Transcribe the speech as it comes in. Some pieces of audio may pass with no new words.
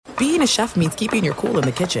being a chef means keeping your cool in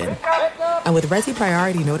the kitchen. And with Resi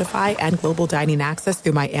Priority Notify and Global Dining Access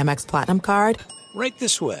through my Amex Platinum card, right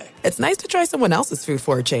this way. It's nice to try someone else's food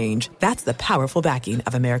for a change. That's the powerful backing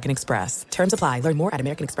of American Express. Terms apply. Learn more at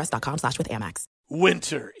americanexpress.com/withAmex.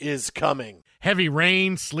 Winter is coming. Heavy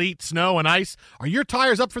rain, sleet, snow, and ice. Are your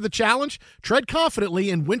tires up for the challenge? Tread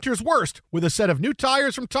confidently in winter's worst with a set of new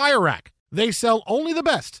tires from Tire Rack. They sell only the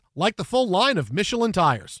best, like the full line of Michelin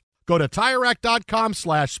tires. Go to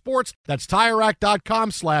TireRack.com/sports. That's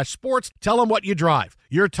TireRack.com/sports. Tell them what you drive.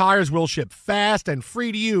 Your tires will ship fast and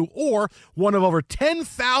free to you or one of over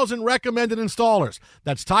 10,000 recommended installers.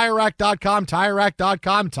 That's TireRack.com,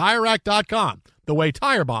 TireRack.com, TireRack.com. The way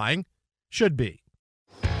tire buying should be.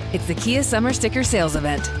 It's the Kia Summer Sticker Sales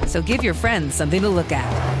Event, so give your friends something to look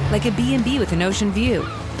at, like a B&B with an ocean view,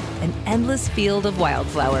 an endless field of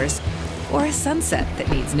wildflowers, or a sunset that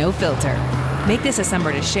needs no filter. Make this a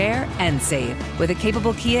summer to share and save with a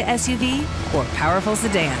capable Kia SUV or powerful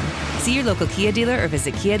sedan. See your local Kia dealer or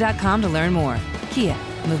visit kia.com to learn more. Kia,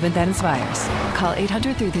 movement that inspires. Call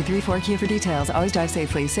 800-3334-KIA for details. Always drive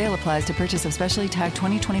safely. Sale applies to purchase of specially tagged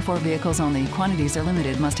 2024 vehicles only. Quantities are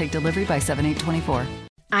limited. Must take delivery by 7/8/24.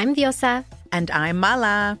 I'm Diosa. And I'm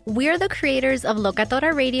Mala. We're the creators of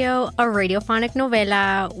Locatora Radio, a radiophonic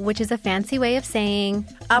novela, which is a fancy way of saying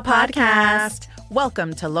a podcast.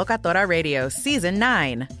 Welcome to Locatora Radio Season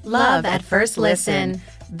 9. Love at First Listen.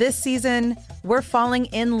 This season, we're falling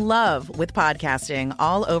in love with podcasting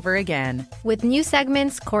all over again. With new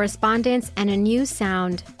segments, correspondence, and a new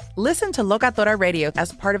sound. Listen to Locatora Radio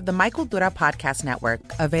as part of the My Cultura Podcast Network.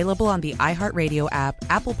 Available on the iHeartRadio app,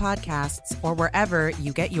 Apple Podcasts, or wherever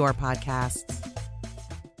you get your podcasts.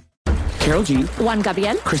 Karol G. Juan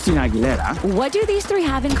Gabriel. Christina Aguilera. What do these three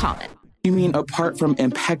have in common? You mean apart from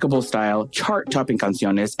impeccable style, chart-topping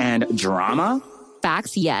canciones, and drama?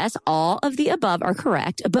 Facts, yes, all of the above are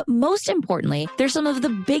correct. But most importantly, they're some of the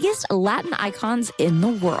biggest Latin icons in the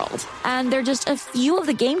world. And they're just a few of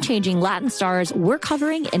the game-changing Latin stars we're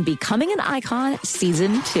covering in Becoming an Icon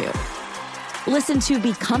Season 2. Listen to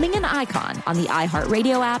Becoming an Icon on the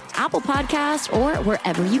iHeartRadio app, Apple Podcasts, or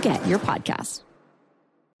wherever you get your podcasts.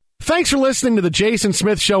 Thanks for listening to the Jason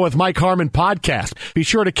Smith Show with Mike Harmon podcast. Be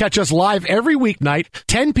sure to catch us live every weeknight,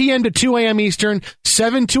 10 p.m. to 2 a.m. Eastern,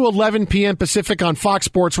 7 to 11 p.m. Pacific on Fox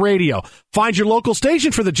Sports Radio. Find your local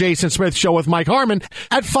station for the Jason Smith Show with Mike Harmon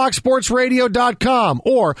at foxsportsradio.com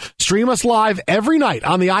or stream us live every night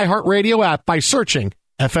on the iHeartRadio app by searching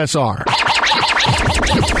FSR. Now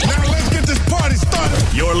let's get this party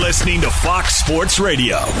started. You're listening to Fox Sports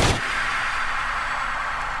Radio.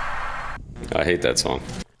 I hate that song.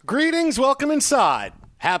 Greetings, welcome inside.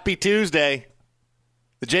 Happy Tuesday.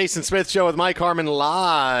 The Jason Smith Show with Mike Harmon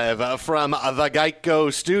live from the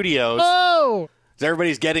Geico Studios. Oh! As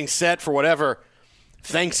everybody's getting set for whatever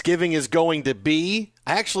Thanksgiving is going to be.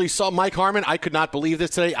 I actually saw Mike Harmon. I could not believe this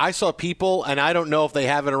today. I saw people, and I don't know if they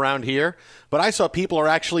have it around here, but I saw people are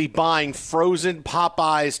actually buying frozen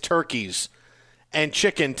Popeyes turkeys and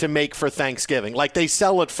chicken to make for Thanksgiving. Like they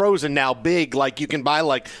sell it frozen now big, like you can buy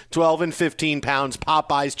like 12 and 15 pounds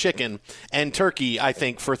Popeyes chicken and turkey, I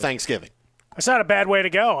think, for Thanksgiving. That's not a bad way to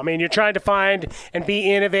go. I mean, you're trying to find and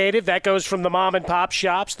be innovative. That goes from the mom and pop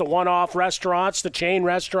shops, the one-off restaurants, the chain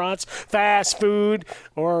restaurants, fast food,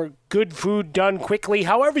 or good food done quickly,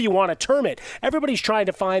 however you want to term it. Everybody's trying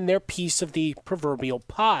to find their piece of the proverbial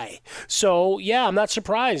pie. So, yeah, I'm not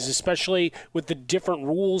surprised, especially with the different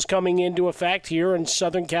rules coming into effect here in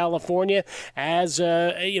Southern California as,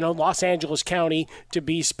 Los Angeles County, to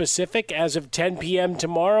be specific. As of 10 p.m.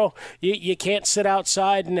 tomorrow, you can't sit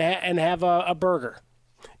outside and have a burger.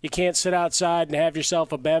 You can't sit outside and have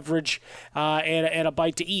yourself a beverage and a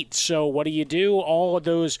bite to eat. So what do? All of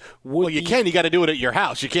those would. Well, you can. You got to do it at your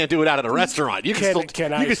house. You can't do it out at a restaurant. You can still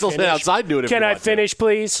sit outside and do it. Can I finish,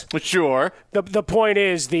 please? Sure. The point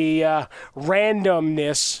is the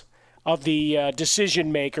randomness of the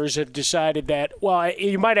decision makers have decided that, well,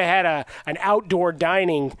 you might have had an outdoor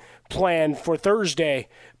dining plan for Thursday,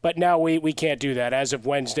 but now we can't do that. As of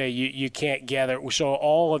Wednesday, you can't gather. So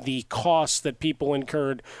all of the costs that people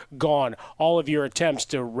incurred, gone. All of your attempts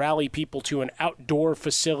to rally people to an outdoor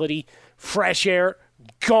facility, fresh air,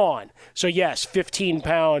 gone. So yes, 15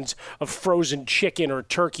 pounds of frozen chicken or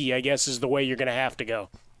turkey, I guess, is the way you're going to have to go.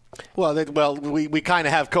 Well, we kind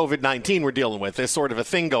of have COVID-19 we're dealing with. There's sort of a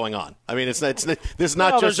thing going on. I mean, this is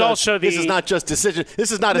not just decision.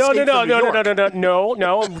 This is not no.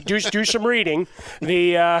 Do some reading.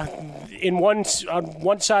 On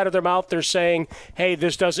one side of their mouth they're saying, "Hey,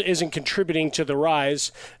 this isn't contributing to the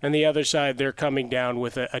rise," and the other side they're coming down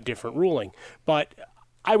with a different ruling. But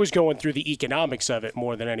I was going through the economics of it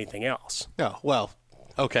more than anything else. Yeah, well.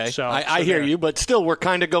 Okay, So I hear you, but still, we're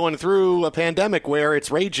kind of going through a pandemic where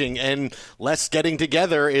it's raging, and less getting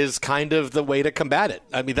together is kind of the way to combat it.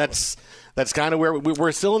 I mean, that's kind of where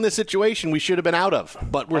we're still in this situation we should have been out of,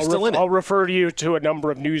 but we're still in it. I'll refer you to a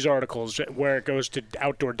number of news articles where it goes to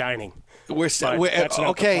outdoor dining. We're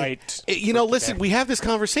okay. Listen, we have this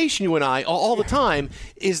conversation, you and I, all the time,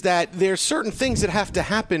 is that there's certain things that have to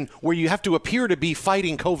happen where you have to appear to be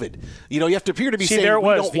fighting COVID. You have to appear to be saying,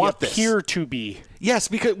 we don't want this. Appear to be. Yes,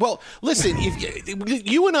 because, listen,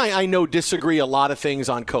 you and I know, disagree a lot of things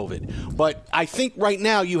on COVID, but I think right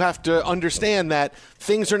now you have to understand that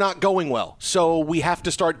things are not going well. So we have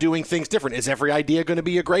to start doing things different. Is every idea going to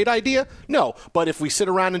be a great idea? No. But if we sit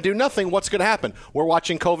around and do nothing, what's going to happen? We're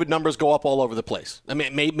watching COVID numbers go up all over the place. I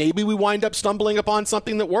mean, maybe we wind up stumbling upon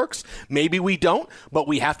something that works. Maybe we don't, but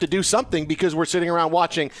we have to do something because we're sitting around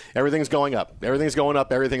watching everything's going up. Everything's going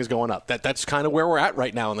up. Everything's going up. That's kind of where we're at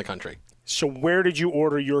right now in the country. So where did you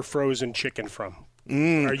order your frozen chicken from?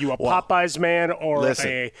 Are you a Popeyes man or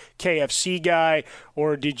a KFC guy,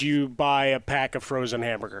 or did you buy a pack of frozen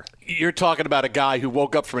hamburger? You're talking about a guy who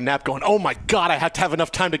woke up from a nap going, oh, my God, I have to have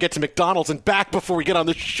enough time to get to McDonald's and back before we get on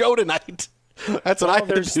the show tonight. That's what I had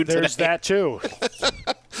to do today. There's that, too.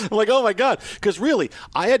 I'm like, oh, my God. Because really,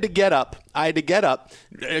 I had to get up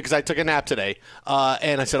because I took a nap today.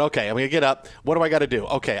 And I said, okay, I'm going to get up. What do I got to do?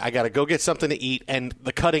 Okay, I got to go get something to eat, and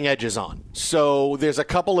the cutting edge is on. So there's a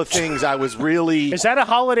couple of things I was really... Is that a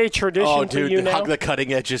holiday tradition for you now? The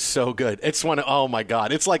cutting edge is so good. It's oh, my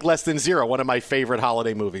God. It's like Less Than Zero, one of my favorite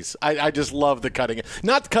holiday movies. I just love the cutting edge.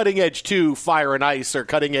 Not Cutting Edge 2, Fire and Ice, or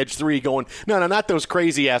Cutting Edge 3 going... No, not those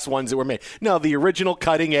crazy-ass ones that were made. No, the original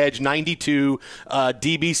Cutting Edge, 92,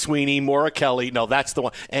 D.B. Sweeney, Maura Kelly. No, that's the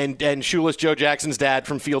one. And Shoeless Joe Jackson's dad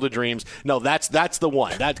from Field of Dreams. No, that's the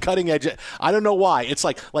one. That Cutting Edge. I don't know why. It's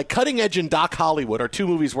like Cutting Edge and Doc Hollywood are two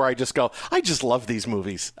movies where I just go, I just love these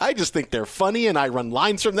movies. I just think they're funny, and I run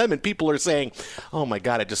lines from them, and people are saying, oh, my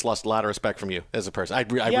God, I just lost a lot of respect from you as a person. I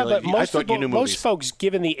thought you knew movies. Most folks,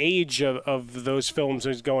 given the age of those films,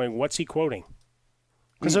 is going, what's he quoting?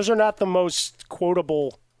 Because those are not the most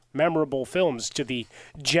quotable, memorable films to the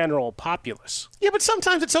general populace. Yeah, but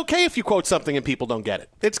sometimes it's okay if you quote something and people don't get it.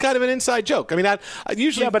 It's kind of an inside joke. I mean, I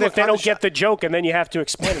usually... Yeah, but if they don't get the joke, and then you have to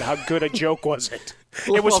explain it, how good a joke was it?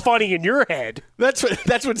 It was funny in your head. That's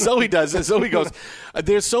what Zoe does. And Zoe goes,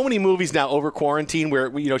 there's so many movies now over quarantine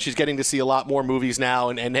where she's getting to see a lot more movies now,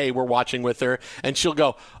 and hey, we're watching with her, and she'll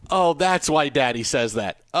go, oh, that's why Daddy says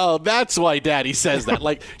that. Oh, that's why Daddy says that.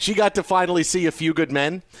 Like, she got to finally see A Few Good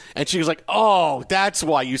Men, and she was like, oh, that's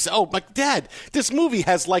why you say. Oh, my Dad, this movie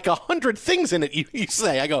has like 100 things in it. You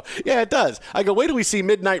say. I go, yeah, it does. I go, wait till we see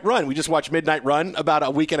Midnight Run. We just watched Midnight Run about a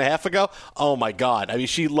week and a half ago. Oh my God! I mean,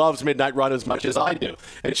 she loves Midnight Run as much as I do.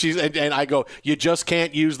 And I go, you just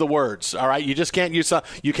can't use the words, all right? You just can't use some.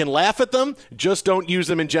 You can laugh at them, just don't use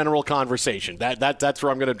them in general conversation. That's where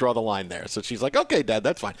I'm going to draw the line there. So she's like, okay, Dad,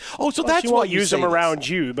 that's fine. Oh, so that's why you use them around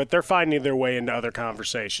you, but they're finding their way into other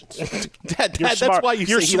conversations. Dad, that's why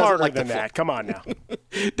you're smarter than that. Come on now,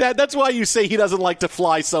 Dad. That's why you say he doesn't like to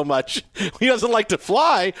fly so much. He doesn't like to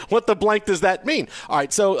fly. What the blank does that mean? All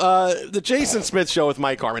right, so the Jason Smith Show with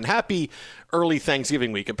Mike Harmon. Happy early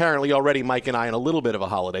Thanksgiving week. Apparently already Mike and I on a little bit of a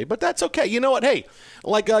holiday, but that's okay. You know what? Hey,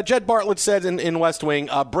 like Jed Bartlett said in West Wing,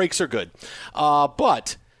 breaks are good.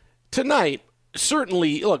 But tonight,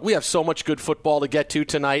 certainly, look, we have so much good football to get to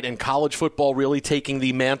tonight, and college football really taking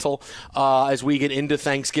the mantle as we get into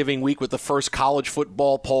Thanksgiving week with the first college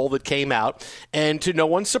football poll that came out. And to no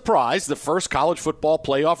one's surprise, the first college football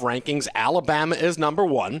playoff rankings, Alabama is number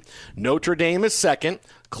 1, Notre Dame is 2nd,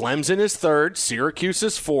 Clemson is 3rd, Syracuse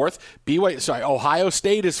is 4th, Ohio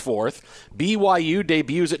State is 4th, BYU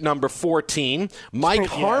debuts at number 14, Mike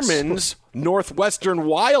Harmon's Northwestern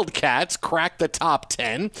Wildcats cracked the top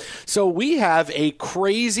 10. So we have a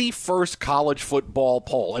crazy first college football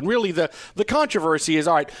poll. And really the controversy is,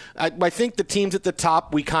 all right, I think the teams at the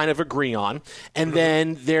top we kind of agree on. And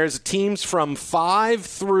then there's teams from 5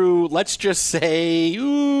 through, let's just say,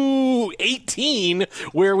 18,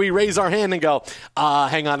 where we raise our hand and go,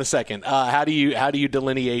 hang on a second. How do you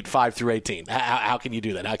delineate 5 through 18? How can you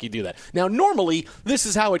do that? How can you do that? Now, normally, this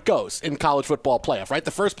is how it goes in college football playoff, right?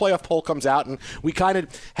 The first playoff poll comes out, and we kind of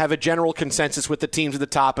have a general consensus with the teams at the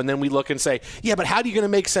top, and then we look and say, yeah, but how are you going to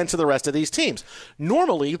make sense of the rest of these teams?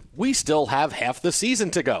 Normally, we still have half the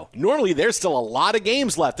season to go. Normally, there's still a lot of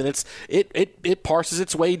games left, and it parses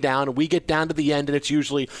its way down, and we get down to the end, and it's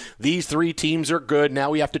usually these 3 teams are good.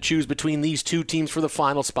 Now we have to choose between these two teams for the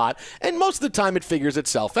final spot, and most of the time it figures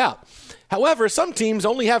itself out. However, some teams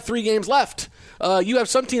only have 3 games left. You have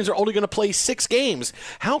some teams that are only going to play 6 games.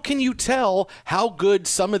 How can you tell how good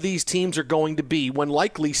some of these teams are going to be when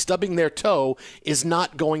likely stubbing their toe is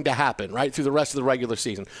not going to happen, right, through the rest of the regular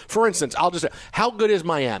season? For instance, I'll just say, how good is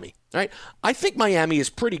Miami? Right? I think Miami is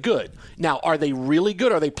pretty good. Now, are they really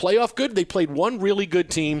good? Are they playoff good? They played one really good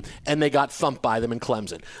team, and they got thumped by them in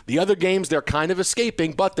Clemson. The other games, they're kind of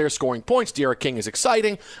escaping, but they're scoring points. D'Eriq King is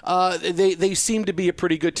exciting. They seem to be a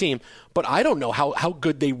pretty good team. But I don't know how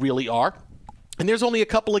good they really are. And there's only a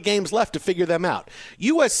couple of games left to figure them out.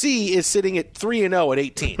 USC is sitting at 3-0 at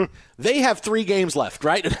 18. They have 3 games left,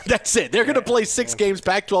 right? That's it. They're going to play 6 games,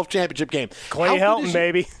 Pac-12 championship game. Clay Helton,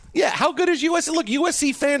 baby. Yeah, how good is USC? Look,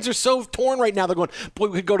 USC fans are so torn right now. They're going, boy,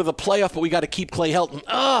 we could go to the playoff, but we got to keep Clay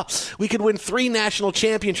Helton. We could win 3 national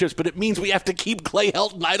championships, but it means we have to keep Clay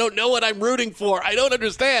Helton. I don't know what I'm rooting for. I don't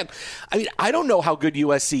understand. I mean, I don't know how good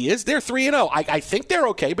USC is. They're 3-0. I think they're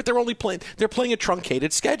okay, but they're playing a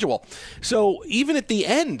truncated schedule. So even at the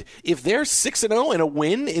end, if they're 6-0 and a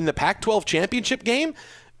win in the Pac-12 championship game,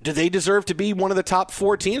 do they deserve to be one of the top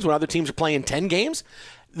 4 teams when other teams are playing 10 games?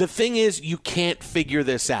 The thing is, you can't figure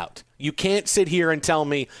this out. You can't sit here and tell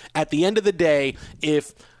me at the end of the day,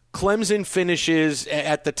 if Clemson finishes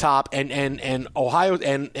at the top and Ohio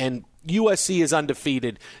and USC is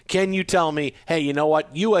undefeated, can you tell me, hey, you know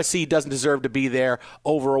what? USC doesn't deserve to be there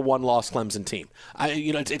over a one-loss Clemson team.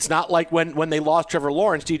 It's not like when they lost Trevor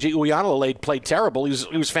Lawrence, DJ Uiagalelei played terrible.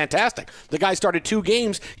 He was fantastic. The guy started 2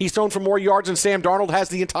 games. He's thrown for more yards than Sam Darnold has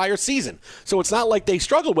the entire season. So it's not like they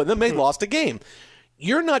struggled with him. They lost a game.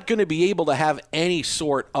 You're not going to be able to have any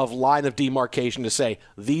sort of line of demarcation to say,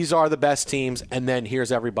 these are the best teams, and then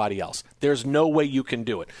here's everybody else. There's no way you can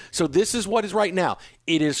do it. So this is what is right now.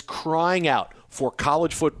 It is crying out for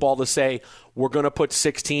college football to say, we're going to put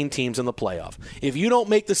 16 teams in the playoff. If you don't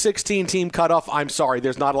make the 16-team cutoff, I'm sorry,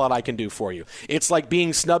 there's not a lot I can do for you. It's like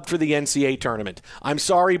being snubbed for the NCAA tournament. I'm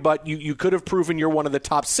sorry, but you could have proven you're one of the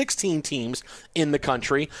top 16 teams in the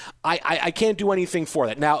country. I can't do anything for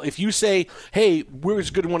that. Now, if you say, hey, we're as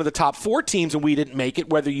good as one of the top 4 teams and we didn't make it,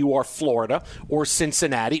 whether you are Florida or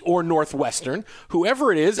Cincinnati or Northwestern,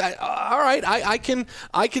 whoever it is, all right, I can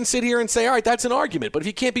sit here and say, all right, that's an argument. But if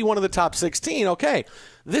you can't be one of the top 16, okay.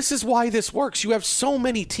 This is why this works. You have so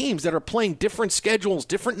many teams that are playing different schedules,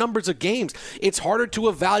 different numbers of games. It's harder to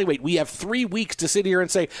evaluate. We have 3 weeks to sit here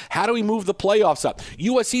and say, how do we move the playoffs up?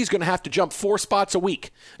 USC is going to have to jump 4 spots a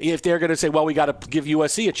week if they're going to say, well, we got to give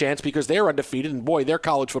USC a chance because they're undefeated and, boy, they're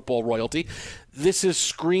college football royalty. This is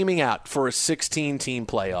screaming out for a 16-team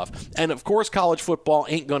playoff. And, of course, college football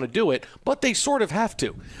ain't going to do it, but they sort of have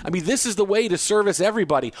to. I mean, this is the way to service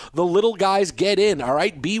everybody. The little guys get in, all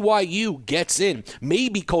right? BYU gets in.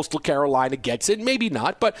 Maybe Coastal Carolina gets in, maybe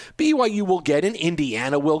not, but BYU will get in.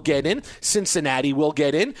 Indiana will get in. Cincinnati will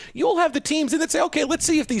get in. You'll have the teams in that say, okay, let's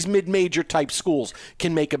see if these mid-major type schools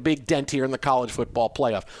can make a big dent here in the college football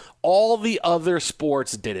playoff. All the other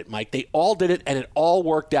sports did it, Mike. They all did it, and it all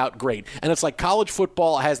worked out great. And it's like college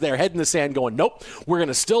football has their head in the sand going, nope, we're going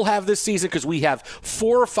to still have this season because we have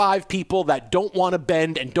 4 or 5 people that don't want to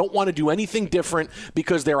bend and don't want to do anything different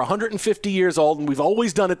because they're 150 years old, and we've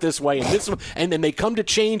always done it this way. And then they come to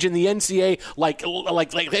change in the NCAA like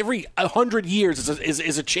every 100 years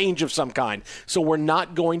is a change of some kind. So we're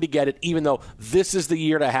not going to get it, even though this is the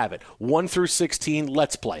year to have it. 1 through 16,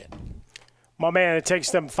 let's play it. My man, it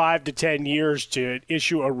takes them 5 to 10 years to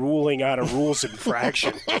issue a ruling on a rules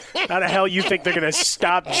infraction. How the hell you think they're going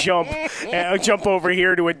to jump over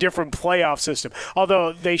here to a different playoff system?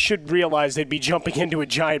 Although they should realize they'd be jumping into a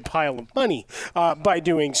giant pile of money by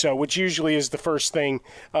doing so, which usually is the first thing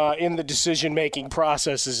in the decision-making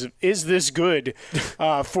process is this good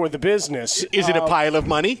for the business? Is it a pile of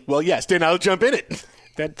money? Well, yes, then I'll jump in it.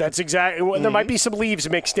 That's exactly. Well, there might be some leaves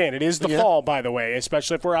mixed in. It is the fall, by the way,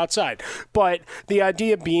 especially if we're outside. But the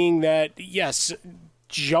idea being that, yes,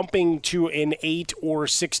 jumping to an 8 or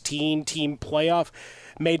 16 team playoff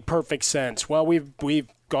made perfect sense. Well, we've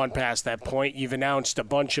gone past that point. You've announced a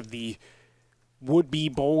bunch of the would-be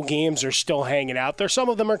bowl games are still hanging out there. Some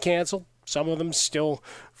of them are canceled. Some of them still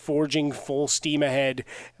forging full steam ahead.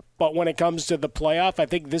 But when it comes to the playoff, I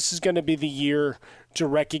think this is going to be the year to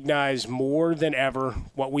recognize more than ever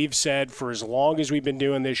what we've said for as long as we've been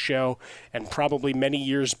doing this show, and probably many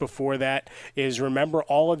years before that, is remember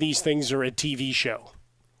all of these things are a TV show.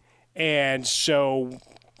 And so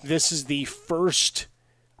this is the first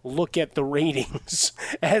look at the ratings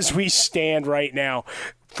as we stand right now.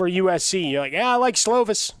 For USC, you're like, yeah, I like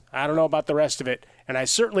Slovis. I don't know about the rest of it. And I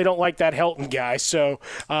certainly don't like that Helton guy, so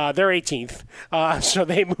they're 18th. So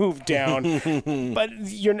they moved down. But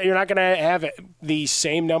you're not going to have the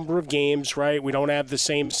same number of games, right? We don't have the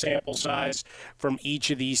same sample size from each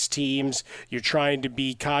of these teams. You're trying to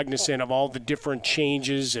be cognizant of all the different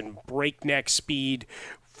changes and breakneck speed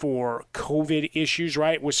for COVID issues,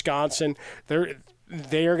 right? Wisconsin,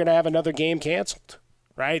 they are going to have another game canceled,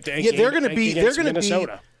 right? They're going to be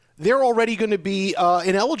Minnesota. They're already going to be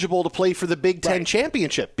ineligible to play for the Big Ten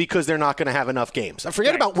championship because they're not going to have enough games. I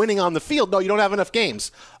forget about winning on the field. No, you don't have enough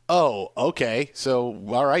games. Oh, okay. So,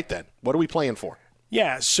 all right then. What are we playing for?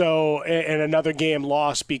 Yeah, so, and another game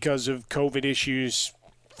lost because of COVID issues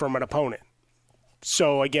from an opponent.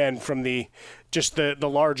 So, again, from the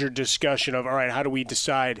larger discussion of, all right, how do we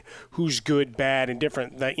decide who's good, bad, and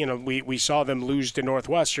different? That, we saw them lose to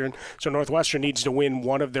Northwestern, so Northwestern needs to win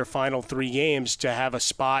one of their final 3 games to have a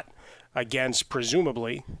spot against,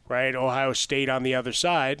 presumably, right, Ohio State on the other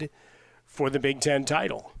side for the Big Ten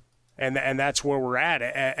title. And that's where we're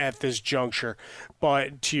at this juncture.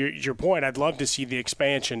 But to your point, I'd love to see the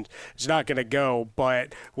expansion. It's not going to go,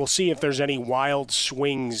 but we'll see if there's any wild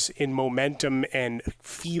swings in momentum and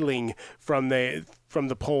feeling from the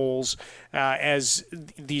polls as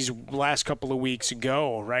these last couple of weeks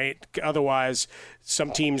go, right? Otherwise, some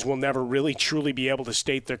teams will never really truly be able to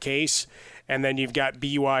state their case. And then you've got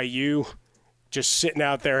BYU just sitting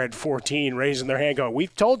out there at 14, raising their hand, going,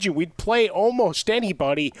 "We've told you we'd play almost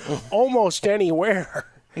anybody, almost anywhere."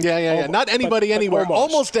 Yeah. Not anybody, anywhere.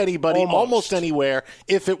 Almost anybody, almost anywhere,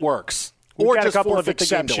 if it works. Or just a couple of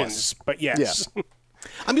exceptions, but yes. Yeah.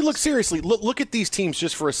 I mean, look, seriously, look at these teams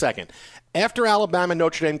just for a second. After Alabama,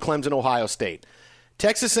 Notre Dame, Clemson, Ohio State,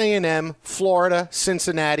 Texas A&M, Florida,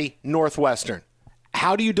 Cincinnati, Northwestern.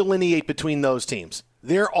 How do you delineate between those teams?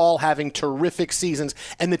 They're all having terrific seasons.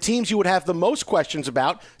 And the teams you would have the most questions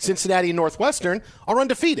about, Cincinnati and Northwestern, are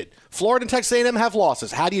undefeated. Florida and Texas A&M have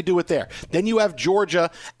losses. How do you do it there? Then you have Georgia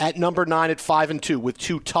at number 9 at 5-2 with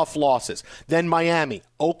 2 tough losses. Then Miami,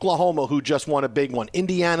 Oklahoma, who just won a big one.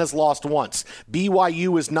 Indiana's lost once.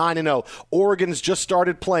 BYU is 9-0. Oregon's just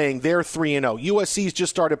started playing. They're 3-0. USC's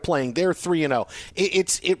just started playing. They're 3-0.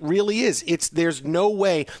 It really is. There's no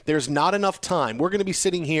way. There's not enough time. We're going to be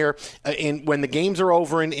sitting here when the games are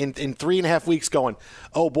over in 3.5 weeks going,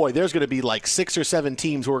 oh boy, there's going to be like 6 or 7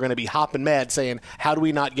 teams who are going to be hopping mad saying, how do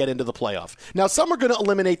we not get into the playoff? Now, some are going to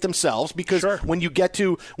eliminate themselves because when you get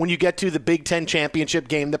to the Big Ten championship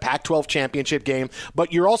game, the Pac-12 championship game,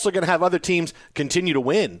 but you're also going to have other teams continue to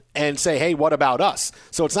win and say, hey, what about us?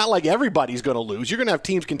 So it's not like everybody's going to lose. You're going to have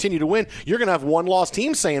teams continue to win. You're going to have one-loss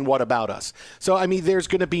teams saying, what about us? So, I mean, there's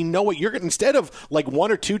going to be instead of like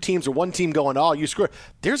 1 or 2 teams or one team going, oh, you screwed,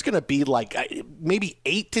 there's going to be like maybe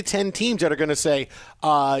 8 to 10 teams that are going to say,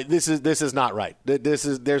 this is not right.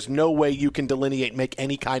 There's no way you can delineate, make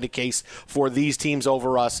any kind of case for these teams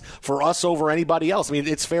over us, for us over anybody else. I mean,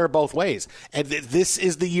 it's fair both ways. And this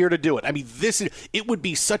is the year to do it. I mean, it would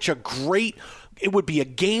be it would be a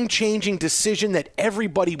game-changing decision that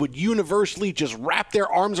everybody would universally just wrap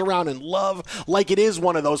their arms around and love like it is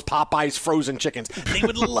one of those Popeyes frozen chickens. They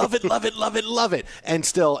would love it, love it, love it, love it. And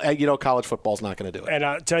still, college football's not going to do it. And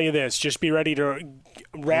I'll tell you this, just be ready to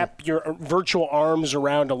wrap your virtual arms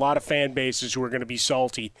around a lot of fan bases who are going to be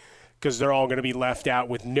salty because they're all going to be left out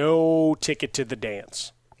with no ticket to the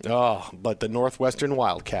dance. Oh, but the Northwestern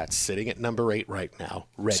Wildcats sitting at number 8 right now.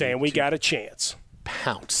 Ready saying we got a chance.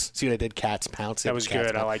 Pounce. See what I did? Cats pounce. That was good.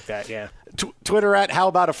 Pounce. I like that, yeah. Twitter at How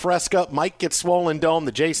About a Fresca. Mike Gets Swollen Dome.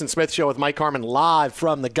 The Jason Smith Show with Mike Harmon live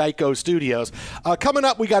from the Geico Studios. Coming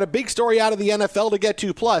up, we got a big story out of the NFL to get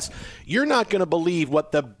to. Plus, you're not going to believe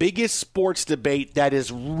what the biggest sports debate that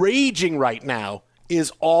is raging right now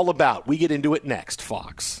is all about. We get into it next,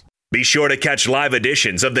 Fox. Be sure to catch live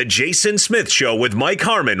editions of The Jason Smith Show with Mike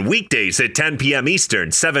Harmon weekdays at 10 p.m.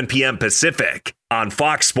 Eastern, 7 p.m. Pacific on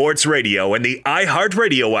Fox Sports Radio and the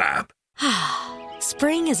iHeartRadio app.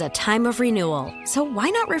 Spring is a time of renewal, so why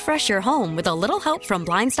not refresh your home with a little help from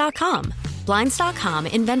Blinds.com? Blinds.com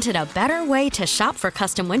invented a better way to shop for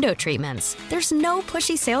custom window treatments. There's no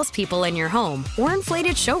pushy salespeople in your home or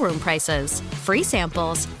inflated showroom prices. Free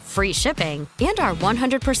samples, free shipping, and our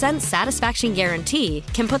 100% satisfaction guarantee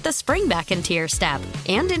can put the spring back into your step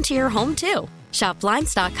and into your home, too. Shop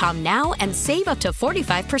Blinds.com now and save up to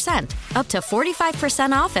 45%. Up to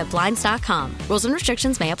 45% off at Blinds.com. Rules and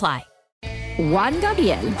restrictions may apply. Juan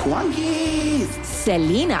Gabriel. Juanquis.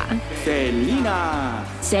 Selena. Selena.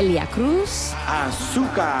 Celia Cruz.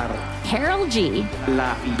 Azúcar. Karol G.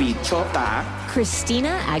 La Bichota.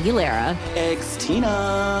 Christina Aguilera,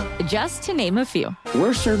 Ex-Tina. just to name a few.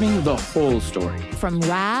 We're serving the whole story. From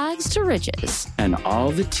rags to riches. And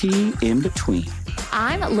all the tea in between.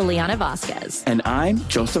 I'm Liliana Vasquez. And I'm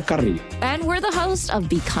Joseph Carrillo. And we're the host of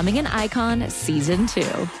Becoming an Icon Season 2.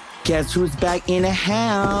 Guess who's back in the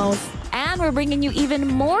house? And we're bringing you even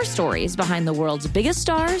more stories behind the world's biggest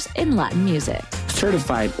stars in Latin music.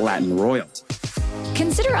 Certified Latin royalty.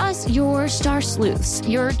 Consider us your star sleuths,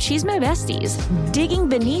 your chisme besties, digging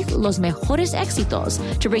beneath los mejores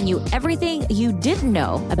éxitos to bring you everything you didn't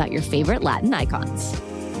know about your favorite Latin icons.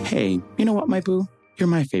 Hey, you know what, my boo? You're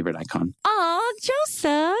my favorite icon. Aw,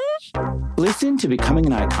 Joseph. Listen to Becoming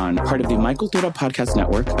an Icon, part of the Michael Dura Podcast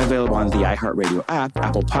Network, available on the iHeartRadio app,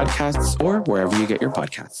 Apple Podcasts, or wherever you get your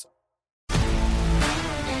podcasts.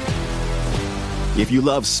 If you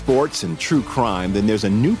love sports and true crime, then there's a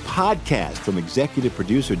new podcast from executive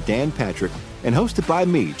producer Dan Patrick and hosted by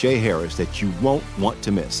me, Jay Harris, that you won't want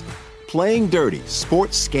to miss. Playing Dirty: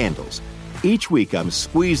 Sports Scandals. Each week, I'm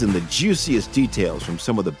squeezing the juiciest details from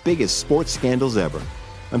some of the biggest sports scandals ever.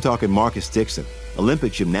 I'm talking Marcus Dixon,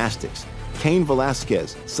 Olympic gymnastics, Cain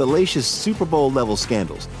Velasquez, salacious Super Bowl-level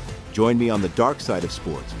scandals. Join me on the dark side of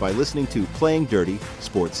sports by listening to Playing Dirty: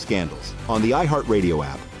 Sports Scandals on the iHeartRadio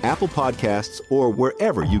app, Apple Podcasts, or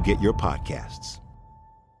wherever you get your podcasts.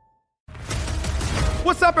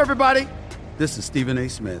 What's up, everybody? This is Stephen A.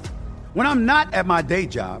 Smith. When I'm not at my day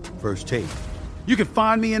job, First Take, you can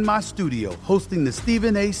find me in my studio hosting the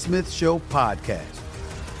Stephen A. Smith Show podcast.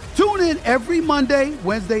 Tune in every Monday,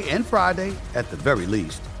 Wednesday, and Friday, at the very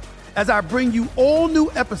least, as I bring you all new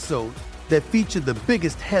episodes that feature the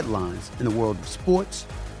biggest headlines in the world of sports,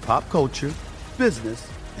 pop culture, business,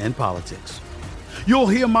 and politics. You'll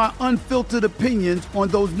hear my unfiltered opinions on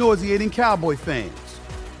those nauseating Cowboy fans,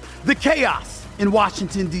 the chaos in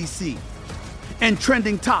Washington, D.C., and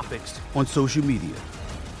trending topics on social media,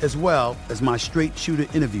 as well as my straight shooter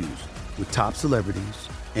interviews with top celebrities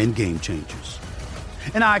and game changers.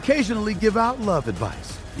 And I occasionally give out love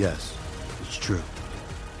advice. Yes, it's true.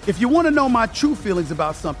 If you want to know my true feelings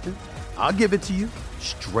about something, I'll give it to you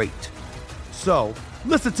straight. So,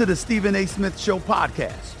 listen to the Stephen A. Smith Show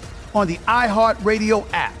podcast on the iHeartRadio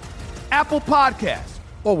app, Apple Podcasts,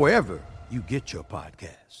 or wherever you get your podcast.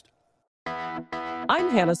 I'm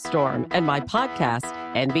Hannah Storm, and my podcast,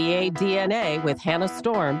 NBA DNA with Hannah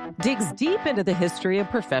Storm, digs deep into the history of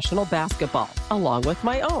professional basketball, along with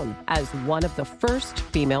my own, as one of the first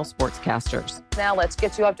female sportscasters. Now let's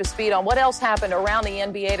get you up to speed on what else happened around the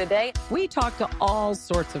NBA today. We talk to all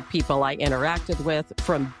sorts of people I interacted with,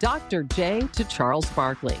 from Dr. J to Charles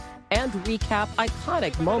Barkley, and recap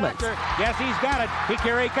iconic moments. Yes, he's got it.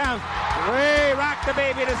 Here he comes. Way rock the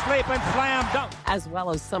baby to sleep and slam dunk. As well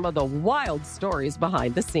as some of the wild stories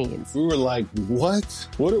behind the scenes. We were like, what?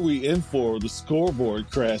 What are we in for? The scoreboard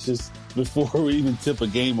crashes before we even tip a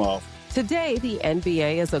game off. Today, the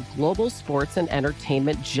NBA is a global sports and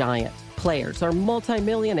entertainment giant. Players are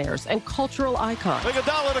multimillionaires and cultural icons.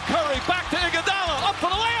 Iguodala to Curry, back to Iguodala, up for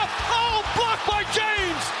the layup. Oh, blocked by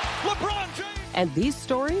James. LeBron James. And these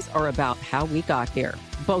stories are about how we got here,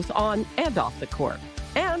 both on and off the court.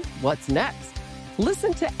 And what's next?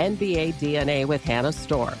 Listen to NBA DNA with Hannah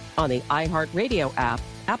Storm on the iHeartRadio app,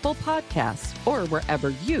 Apple Podcasts, or wherever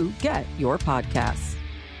you get your podcasts.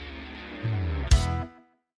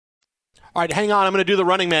 All right, hang on. I'm going to do the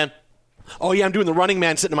running man. Oh, yeah, I'm doing the running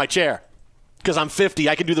man sitting in my chair. Because I'm 50,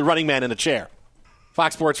 I can do the running man in a chair.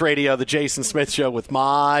 Fox Sports Radio, the Jason Smith Show with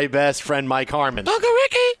my best friend, Mike Harmon. Uncle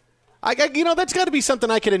Ricky! That's got to be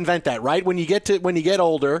something I could invent that, right? When you get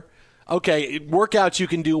older, okay, workouts you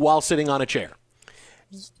can do while sitting on a chair.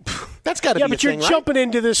 That's got to be a thing, right? Yeah, but you're jumping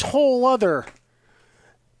into this whole other...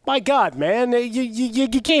 My God, man, you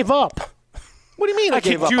gave up. What do you mean I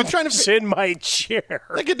gave up? I'm trying to sit in my chair.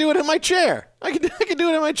 I could do it in my chair. I could do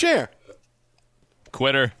it in my chair.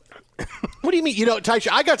 Quitter. What do you mean?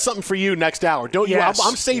 Taisha, I got something for you next hour. Don't yes. you?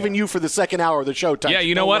 I'm saving you for the second hour of the show, Taisha. Yeah,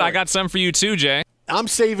 you know what? I got something for you too, Jay. I'm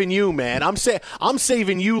saving you, man. I'm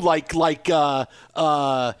saving you like I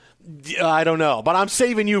don't know, but I'm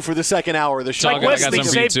saving you for the second hour of the show. I got something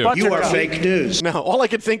for you too. You are fake news. No, all I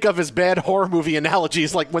could think of is bad horror movie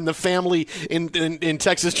analogies, like when the family in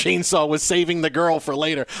Texas Chainsaw was saving the girl for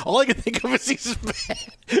later. All I could think of is he's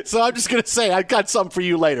bad. So I'm just gonna say I got something for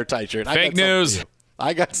you later, Tyshirt. Fake news.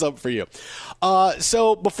 I got something for you.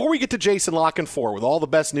 So before we get to Jason La Canfora with all the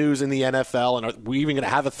best news in the NFL, and we're even going to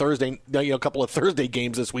have a couple of Thursday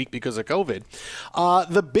games this week because of COVID.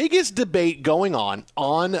 The biggest debate going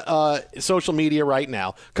on social media right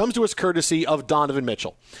now comes to us courtesy of Donovan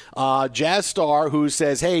Mitchell, Jazz star, who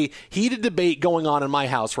says, "Hey, heated debate going on in my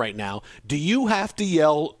house right now. Do you have to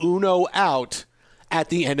yell Uno out at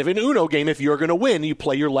the end of an Uno game? If you're going to win, you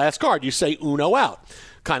play your last card. You say Uno out."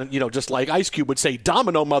 Kind of, just like Ice Cube would say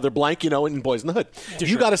domino mother blank, in Boys in the Hood.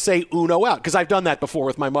 You got to say Uno out, because I've done that before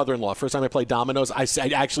with my mother-in-law. First time I played dominoes, I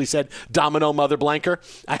actually said domino mother blanker.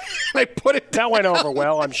 I put it down. That went over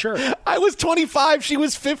well, I'm sure. I was 25, she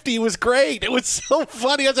was 50. It was great. It was so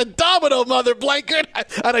funny. I said domino mother blanker,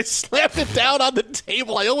 and I slammed it down on the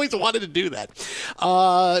table. I always wanted to do that.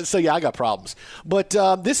 So yeah, I got problems. But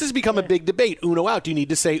this has become a big debate. Uno out. Do you need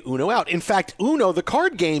to say Uno out? In fact, Uno, the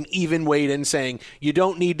card game, even weighed in saying you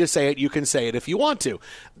don't need to say it. You can say it if you want to.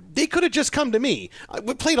 They could have just come to me.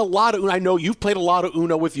 We played a lot of Uno. I know you've played a lot of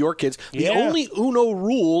Uno with your kids. The only Uno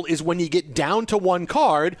rule is when you get down to one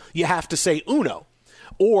card, you have to say Uno.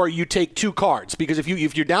 Or you take two cards, because if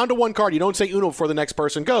you're down to one card, you don't say Uno before the next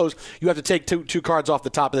person goes. You have to take two cards off the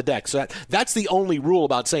top of the deck. So that's the only rule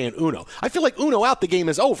about saying Uno. I feel like Uno out, the game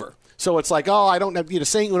is over. So it's like, I don't have to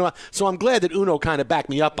say Uno out. So I'm glad that Uno kind of backed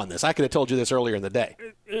me up on this. I could have told you this earlier in the day.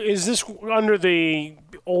 Is this under the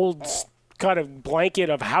old kind of blanket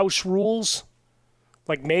of house rules?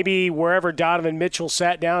 Like maybe wherever Donovan Mitchell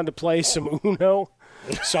sat down to play some Uno,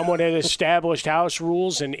 someone had established house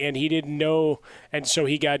rules and he didn't know, and so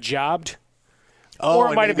he got jobbed?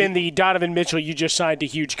 Or it might have been the Donovan Mitchell, you just signed a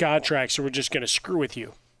huge contract, so we're just going to screw with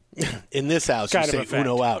you. In this house, you say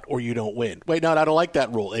Uno out or you don't win. Wait, no, I don't like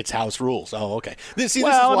that rule. It's house rules. Oh, okay. This is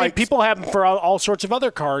why people have them for all sorts of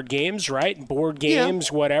other card games, right? Board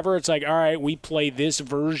games, whatever. It's like, all right, we play this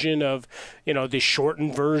version of, the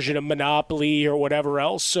shortened version of Monopoly or whatever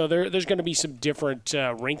else. So there's going to be some different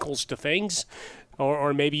wrinkles to things.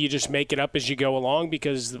 Or maybe you just make it up as you go along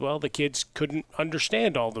because, the kids couldn't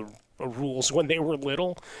understand all the rules when they were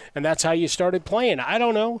little, and that's how you started playing. I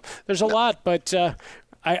don't know. There's a lot, but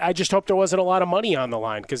I just hope there wasn't a lot of money on the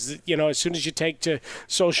line because, as soon as you take to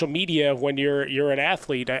social media when you're an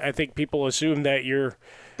athlete, I think people assume that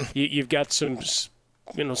you've got some,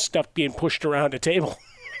 stuff being pushed around a table.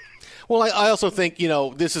 Well, I also think,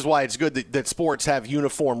 this is why it's good that sports have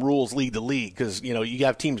uniform rules league to league because, you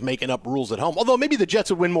have teams making up rules at home. Although maybe the Jets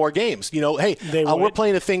would win more games. Hey, we're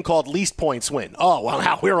playing a thing called least points win. Oh, well,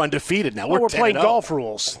 now we're undefeated now. We're playing golf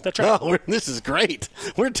rules. That's right. Oh, this is great.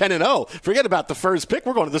 We're 10-0. Forget about the first pick.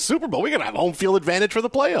 We're going to the Super Bowl. We're going to have home field advantage for the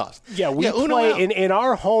playoffs. Yeah, we play in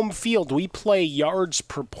our home field, we play yards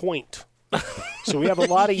per point. So we have a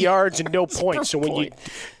lot of yards and no points. So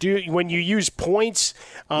when you use points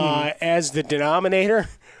as the denominator,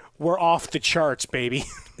 we're off the charts, baby.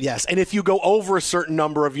 Yes, and if you go over a certain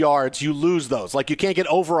number of yards, you lose those. Like you can't get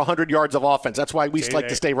over 100 yards of offense. That's why we like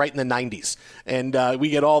to stay right in the 90s, and we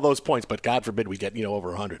get all those points. But God forbid we get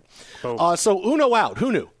over 100. So Uno out.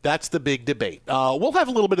 Who knew? That's the big debate. We'll have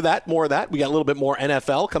a little bit of that, more of that. We got a little bit more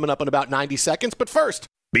NFL coming up in about 90 seconds. But first.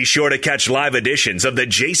 Be sure to catch live editions of The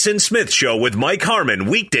Jason Smith Show with Mike Harmon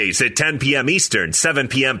weekdays at 10 p.m. Eastern, 7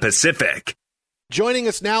 p.m. Pacific. Joining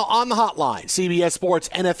us now on the hotline, CBS Sports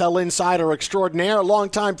NFL insider extraordinaire,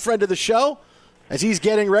 longtime friend of the show, as he's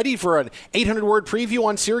getting ready for an 800-word preview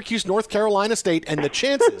on Syracuse, North Carolina State, and the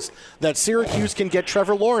chances that Syracuse can get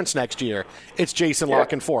Trevor Lawrence next year. It's Jason La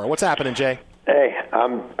Canfora. What's happening, Jay? Hey,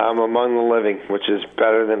 I'm among the living, which is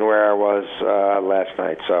better than where I was last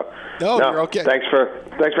night. So, you're okay. Thanks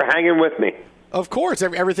for hanging with me. Of course,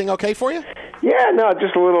 everything okay for you? Yeah, no,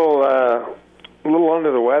 just a little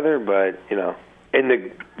under the weather, but in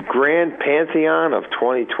the grand pantheon of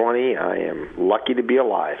 2020, I am lucky to be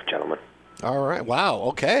alive, gentlemen. All right. Wow.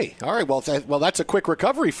 Okay. All right. Well, that's a quick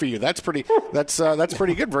recovery for you. That's pretty. That's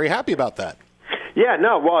pretty good. Very happy about that. Yeah,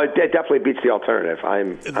 no, well, it definitely beats the alternative.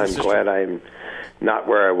 I'm glad I'm not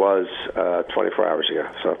where I was 24 hours ago.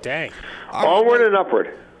 So, dang. Onward and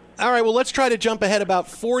upward. All right, well, let's try to jump ahead about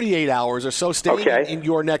 48 hours or so, staying in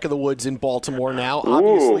your neck of the woods in Baltimore now.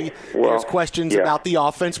 Obviously, there's questions about the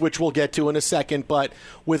offense, which we'll get to in a second. But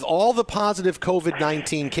with all the positive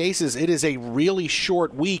COVID-19 cases, it is a really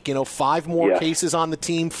short week. 5 more cases on the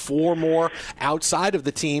team, 4 more outside of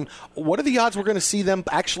the team. What are the odds we're going to see them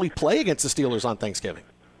actually play against the Steelers on Thanksgiving?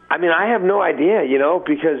 I mean, I have no idea,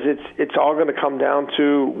 because it's all going to come down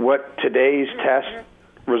to what today's test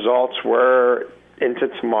results were into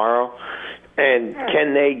tomorrow, and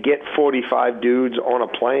can they get 45 dudes on a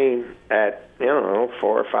plane at 4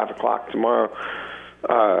 or 5 o'clock tomorrow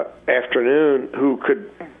afternoon who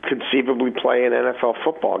could conceivably play an NFL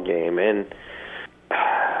football game. And,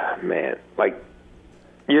 man, like,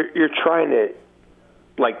 you're trying to,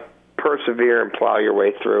 like, persevere and plow your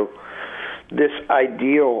way through this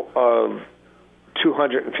ideal of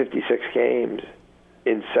 256 games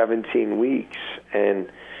in 17 weeks. And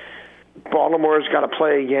Baltimore's got to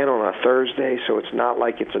play again on a Thursday, so it's not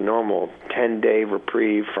like it's a normal 10-day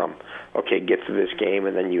reprieve from, okay, get through this game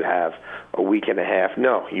and then you have a week and a half.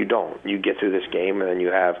 No, you don't. You get through this game and then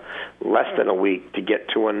you have less than a week to get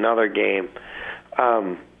to another game.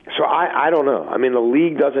 So I don't know. I mean, the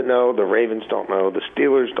league doesn't know. The Ravens don't know. The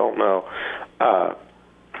Steelers don't know.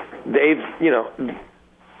 They've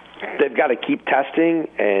got to keep testing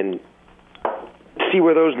and see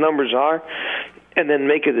where those numbers are, and then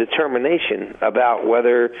make a determination about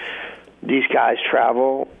whether these guys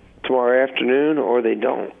travel tomorrow afternoon or they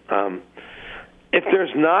don't. If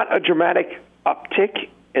there's not a dramatic uptick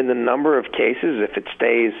in the number of cases, if it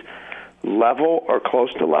stays level or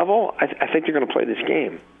close to level, I think they're going to play this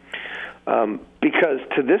game. Because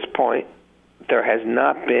to this point, there has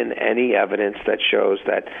not been any evidence that shows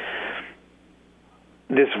that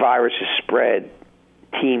this virus is spread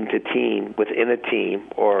team to team within a team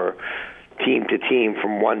or team to team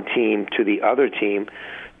from one team to the other team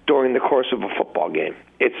during the course of a football game.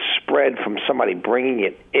 It's spread from somebody bringing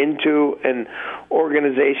it into an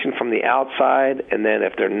organization from the outside, and then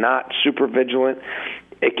if they're not super vigilant,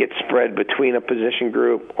 it gets spread between a position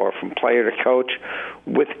group or from player to coach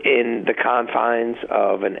within the confines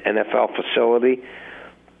of an NFL facility.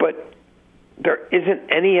 But there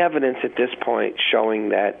isn't any evidence at this point showing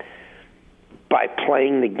that by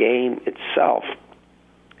playing the game itself,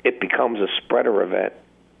 it becomes a spreader event,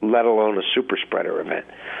 let alone a super spreader event.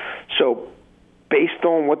 So based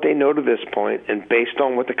on what they know to this point and based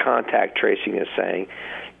on what the contact tracing is saying,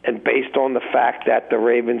 and based on the fact that the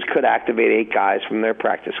Ravens could activate 8 guys from their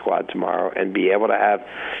practice squad tomorrow and be able to have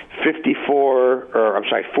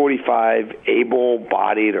 45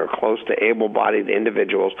 able-bodied or close to able-bodied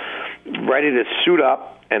individuals ready to suit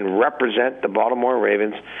up and represent the Baltimore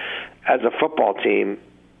Ravens as a football team,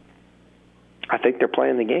 I think they're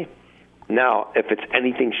playing the game. Now, if it's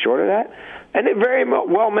anything short of that, and it very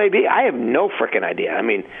well may be, I have no freaking idea. I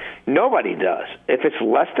mean, nobody does. If it's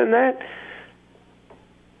less than that,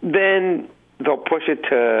 then they'll push it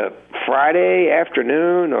to Friday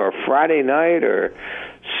afternoon or Friday night or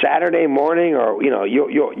Saturday morning, or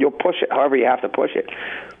you'll push it however you have to push it.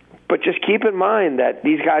 But just keep in mind that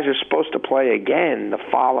these guys are supposed to play again the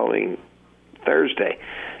following Thursday,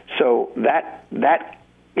 so that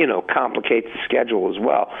complicates the schedule as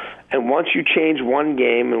well. And once you change one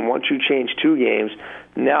game and once you change 2 games,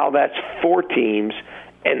 now that's 4 teams,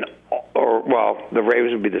 the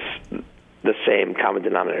Ravens would be the same common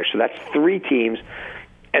denominator. So that's 3 teams,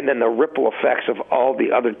 and then the ripple effects of all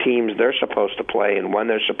the other teams they're supposed to play and when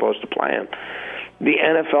they're supposed to play them. The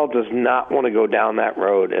NFL does not want to go down that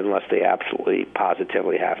road unless they absolutely,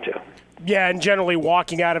 positively have to. Yeah, and generally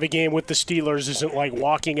walking out of a game with the Steelers isn't like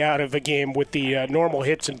walking out of a game with the normal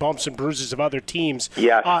hits and bumps and bruises of other teams.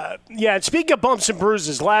 Yeah. And speaking of bumps and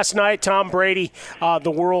bruises, last night Tom Brady,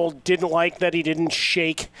 the world didn't like that he didn't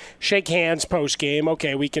shake hands post-game.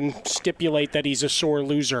 Okay, we can stipulate that he's a sore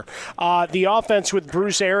loser. The offense with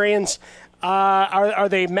Bruce Arians, are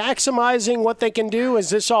they maximizing what they can do?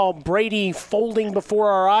 Is this all Brady folding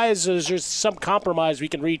before our eyes? Or is there some compromise we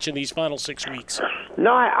can reach in these final 6 weeks?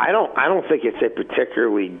 No, I don't think it's a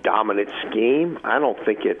particularly dominant scheme. I don't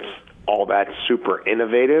think it's all that super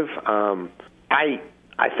innovative. I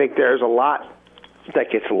think there's a lot that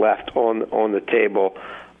gets left on the table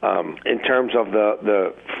in terms of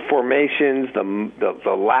the formations,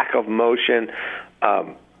 the lack of motion,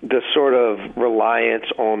 the sort of reliance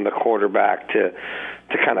on the quarterback to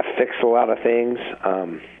kind of fix a lot of things.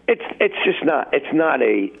 It's not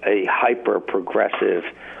a hyper progressive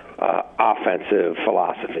offensive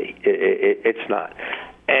philosophy. It's not.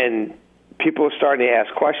 And people are starting to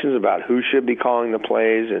ask questions about who should be calling the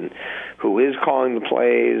plays and who is calling the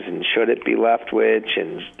plays, and should it be Leftwich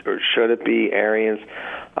or should it be Arians?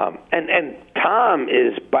 And Tom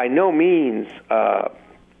is by no means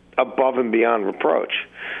above and beyond reproach.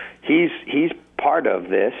 He's part of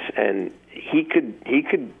this, and he could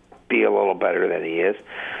be a little better than he is.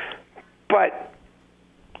 But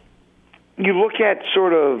you look at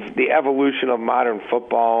sort of the evolution of modern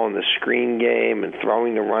football and the screen game and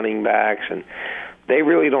throwing the running backs, and they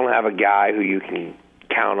really don't have a guy who you can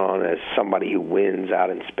count on as somebody who wins out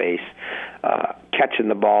in space, catching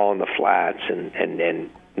the ball in the flats and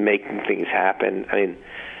making things happen. I mean,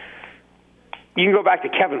 you can go back to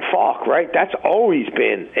Kevin Falk, right? That's always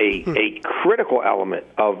been a critical element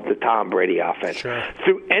of the Tom Brady offense. Sure.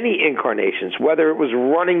 Through any incarnations, whether it was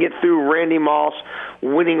running it through Randy Moss,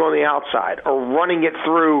 winning on the outside, or running it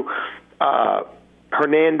through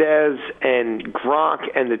Hernandez and Gronk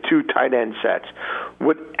and the two tight end sets.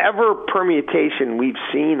 Whatever permutation we've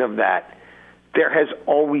seen of that, there has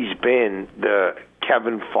always been the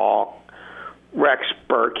Kevin Falk, Rex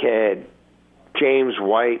Burkhead, James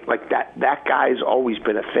White, like that guy's always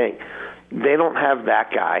been a thing. They don't have that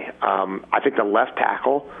guy. I think the left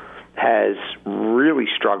tackle has really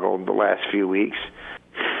struggled the last few weeks.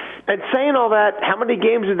 And saying all that, how many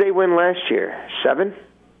games did they win last year? 7?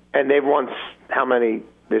 And they've won how many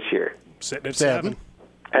this year? Sitting at 7.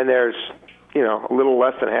 And there's, a little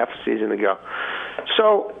less than half a season to go.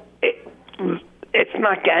 So it's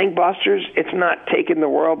not gangbusters. It's not taking the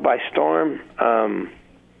world by storm.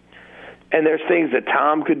 And there's things that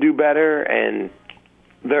Tom could do better, and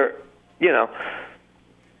they're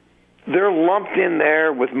lumped in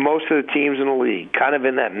there with most of the teams in the league, kind of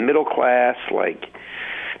in that middle class, like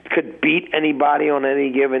could beat anybody on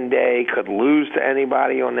any given day, could lose to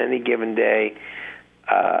anybody on any given day.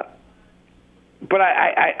 But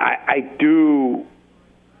I do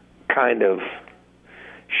kind of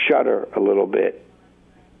shudder a little bit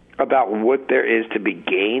about what there is to be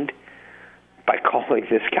gained by calling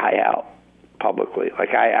this guy out publicly.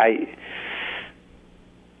 Like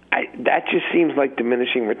that just seems like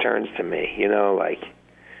diminishing returns to me. Like,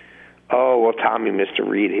 oh, well, Tommy missed a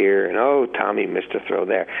read here, and oh, Tommy missed a throw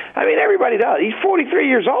there. I mean, everybody does. He's 43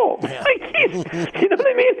 years old. Yeah. Like, you know what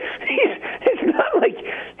I mean? It's not like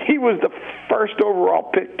he was the first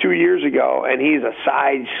overall pick 2 years ago, and he's a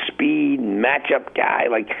size, speed, matchup guy.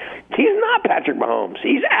 Like, he's not Patrick Mahomes.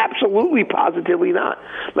 He's absolutely, positively not.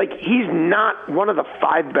 Like, he's not one of the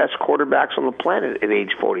 5 best quarterbacks on the planet at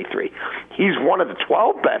age 43. He's one of the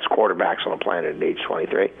 12 best quarterbacks on the planet at age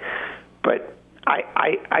 23. But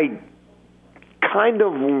I kind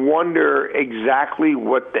of wonder exactly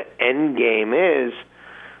what the end game is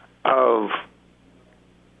of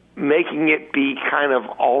making it be kind of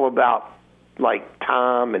all about like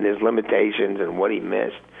Tom and his limitations and what he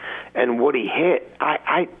missed and what he hit.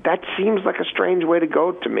 That seems like a strange way to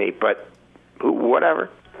go to me, but whatever.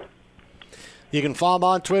 You can follow him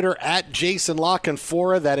on Twitter at Jason La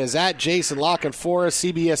Canfora. That is at Jason La Canfora,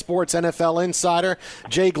 CBS Sports NFL Insider.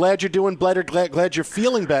 Jay, glad you're doing better. Glad you're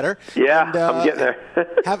feeling better. Yeah, and, I'm getting there.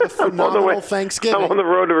 Have a phenomenal Thanksgiving. I'm on the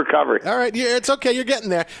road to recovery. All right, yeah, it's okay. You're getting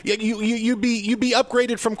there. You'd be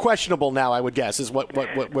upgraded from questionable now, I would guess, is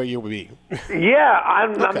where you would be. Yeah,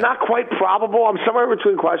 I'm not quite probable. I'm somewhere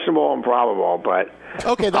between questionable and probable, but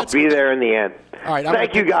okay, I'll be there in the end. All right.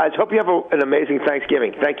 Thank you, guys. Hope you have an amazing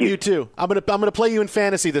Thanksgiving. Thank you. You too. I'm gonna play you in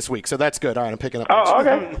fantasy this week, so that's good. All right, I'm picking up. Oh,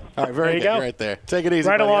 okay. All right, very good. Go. Right there. Take it easy.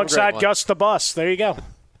 Right buddy. alongside Gus the Bus. There you go.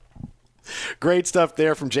 Great stuff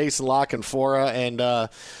there from Jason La Canfora. And,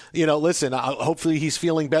 listen, hopefully he's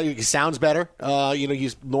feeling better. He sounds better.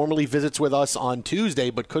 He normally visits with us on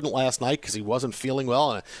Tuesday, but couldn't last night because he wasn't feeling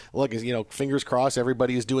well. And look, fingers crossed,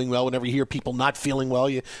 everybody is doing well. Whenever you hear people not feeling well,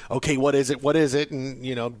 okay, what is it? What is it? And,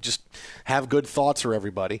 just have good thoughts for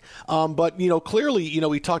everybody. But, clearly,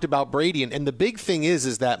 we talked about Brady. And the big thing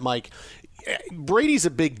is that, Mike, Brady's a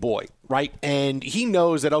big boy, right? And he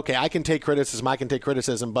knows that, okay, I can take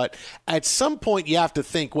criticism, but at some point you have to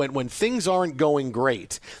think when things aren't going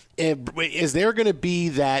great, is there going to be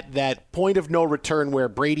that point of no return where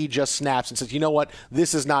Brady just snaps and says, you know what,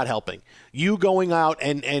 this is not helping. You going out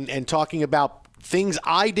and talking about things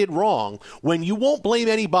I did wrong when you won't blame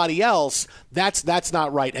anybody else, that's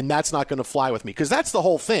not right, and that's not going to fly with me, because that's the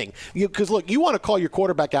whole thing. Because, look, you want to call your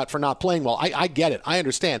quarterback out for not playing well. I get it. I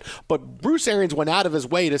understand. But Bruce Arians went out of his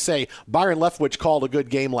way to say Byron Leftwich called a good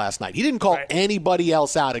game last night. He didn't call anybody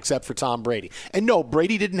else out except for Tom Brady. And, no,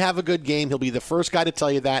 Brady didn't have a good game. He'll be the first guy to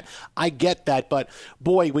tell you that. I get that. But,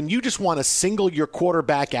 boy, when you just want to single your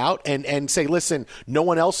quarterback out and say, listen, no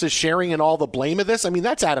one else is sharing in all the blame of this, I mean,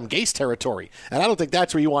 that's Adam Gase territory. And I don't think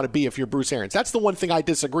that's where you want to be if you're Bruce Arians. That's the one thing I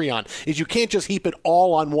disagree on, is you can't just heap it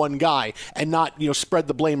all on one guy and not, spread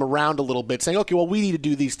the blame around a little bit, saying, okay, well, we need to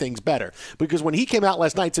do these things better. Because when he came out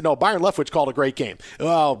last night and said, no, Byron Leftwich called a great game.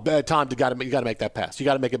 Oh, Tom, you got to make that pass. You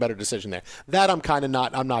got to make a better decision there. That I'm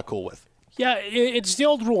not cool with. Yeah, it's the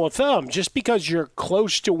old rule of thumb. Just because you're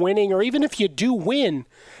close to winning, or even if you do win,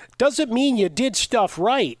 doesn't mean you did stuff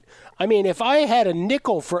right. I mean, if I had a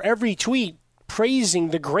nickel for every tweet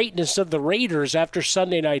praising the greatness of the Raiders after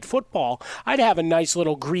Sunday Night Football, I'd have a nice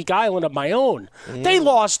little Greek island of my own. They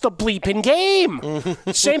lost the bleeping game.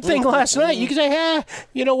 Same thing last night. You can say,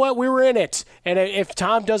 you know what? We were in it. And if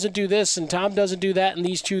Tom doesn't do this and Tom doesn't do that in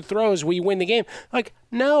these 2 throws, we win the game. Like,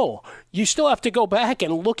 no. You still have to go back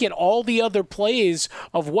and look at all the other plays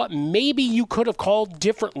of what maybe you could have called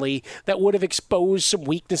differently that would have exposed some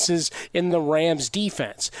weaknesses in the Rams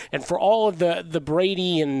defense. And for all of the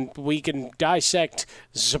Brady, and we can dissect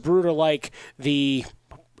Zapruder like the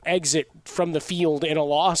exit from the field in a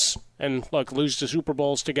loss, and look, lose the Super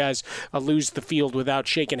Bowls to guys lose the field without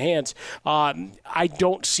shaking hands. I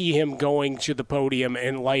don't see him going to the podium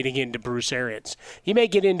and lighting into Bruce Arians. He may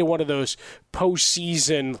get into one of those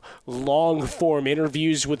postseason long-form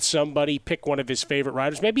interviews with somebody, pick one of his favorite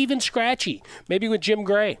writers, maybe even Scratchy, maybe with Jim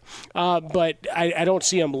Gray. But I don't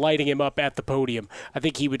see him lighting him up at the podium. I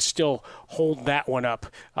think he would still hold that one up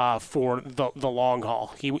for the long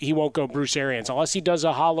haul. He won't go Bruce Arians unless he does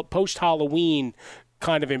a post-Halloween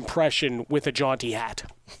kind of impression with a jaunty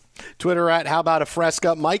hat. Twitter at How About a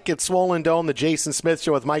Fresca. Mike at Swollen Dome, the Jason Smith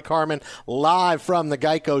Show with Mike Harmon, live from the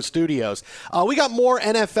Geico Studios. We got more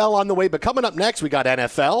NFL on the way, but coming up next, we got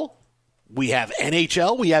NFL, we have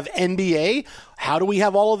NHL, we have NBA. How do we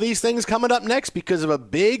have all of these things coming up next? Because of a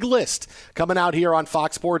big list coming out here on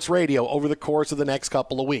Fox Sports Radio over the course of the next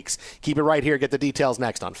couple of weeks. Keep it right here. Get the details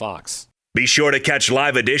next on Fox. Be sure to catch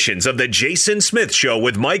live editions of The Jason Smith Show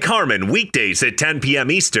with Mike Harmon weekdays at 10 p.m.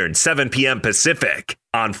 Eastern, 7 p.m. Pacific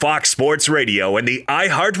on Fox Sports Radio and the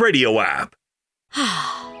iHeartRadio app.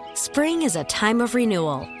 Spring is a time of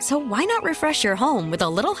renewal, so why not refresh your home with a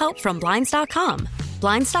little help from Blinds.com?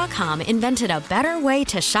 Blinds.com invented a better way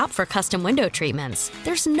to shop for custom window treatments.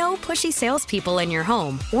 There's no pushy salespeople in your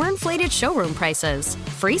home or inflated showroom prices.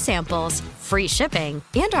 Free samples, free shipping,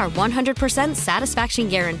 and our 100% satisfaction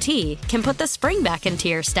guarantee can put the spring back into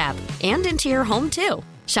your step and into your home, too.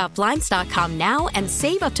 Shop Blinds.com now and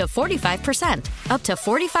save up to 45%. Up to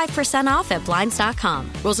 45% off at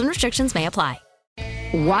Blinds.com. Rules and restrictions may apply.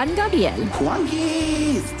 Juan Gabriel.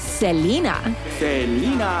 Juanquis. Selena.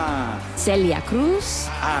 Selena. Celia Cruz.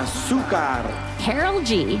 Azúcar. Karol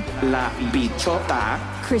G. La Bichota.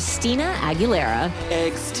 Christina Aguilera.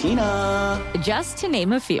 Ex-Tina. Just to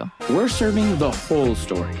name a few. We're serving the whole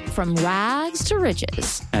story. From rags to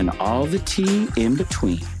riches. And all the tea in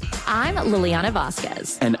between. I'm Liliana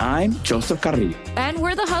Vasquez. And I'm Joseph Carrillo. And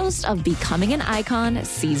we're the host of Becoming an Icon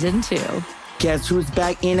Season 2. Guess who's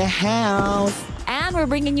back in the house? And we're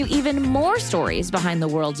bringing you even more stories behind the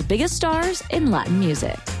world's biggest stars in Latin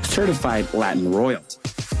music. Certified Latin royalty.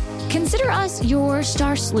 Consider us your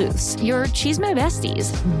star sleuths, your chisme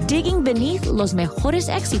besties, digging beneath los mejores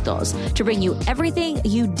éxitos to bring you everything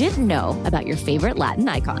you didn't know about your favorite Latin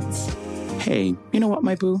icons. Hey, you know what,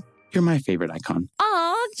 my boo? You're my favorite icon.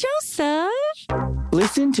 Aw, Joseph.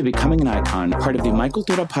 Listen to Becoming an Icon, part of the Michael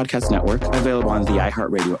Dura Podcast Network, available on the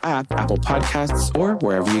iHeartRadio app, Apple Podcasts, or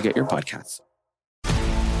wherever you get your podcasts.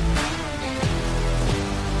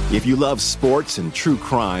 If you love sports and true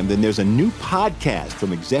crime, then there's a new podcast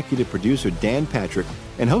from executive producer Dan Patrick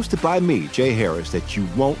and hosted by me, Jay Harris, that you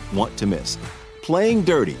won't want to miss. Playing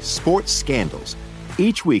Dirty: Sports Scandals.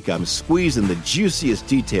 Each week, I'm squeezing the juiciest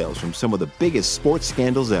details from some of the biggest sports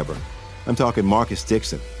scandals ever. I'm talking Marcus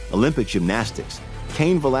Dixon, Olympic gymnastics,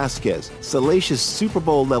 Cain Velasquez, salacious Super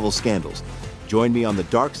Bowl-level scandals. Join me on the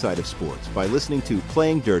dark side of sports by listening to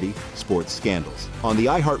Playing Dirty: Sports Scandals on the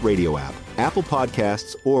iHeartRadio app, Apple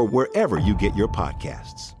Podcasts, or wherever you get your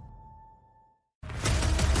podcasts.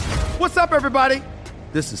 What's up, everybody?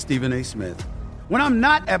 This is Stephen A. Smith. When I'm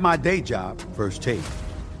not at my day job, First Take,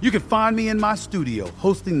 you can find me in my studio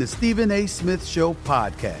hosting the Stephen A. Smith Show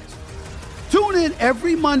podcast. Tune in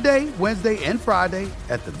every Monday, Wednesday, and Friday,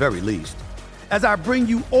 at the very least, as I bring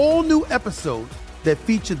you all new episodes that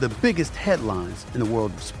feature the biggest headlines in the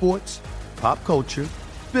world of sports, pop culture,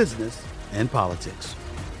 business, and politics.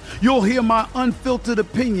 You'll hear my unfiltered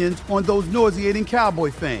opinions on those nauseating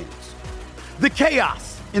Cowboy fans, the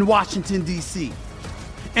chaos in Washington, D.C.,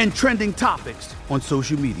 and trending topics on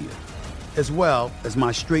social media, as well as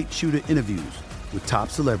my straight shooter interviews with top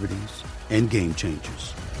celebrities and game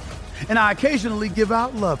changers. And I occasionally give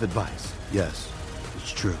out love advice. Yes,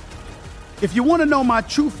 it's true. If you want to know my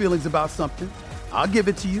true feelings about something, I'll give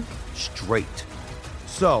it to you straight.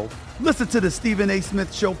 So listen to the Stephen A.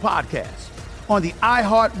 Smith Show podcast on the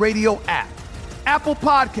iHeartRadio app, Apple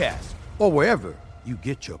Podcasts, or wherever you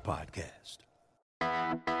get your podcast.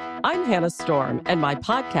 I'm Hannah Storm, and my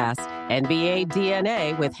podcast, NBA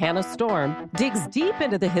DNA with Hannah Storm, digs deep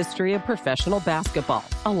into the history of professional basketball,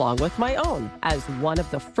 along with my own, as one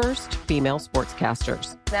of the first female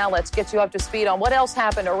sportscasters. Now let's get you up to speed on what else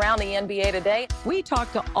happened around the NBA today. We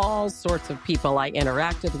talk to all sorts of people I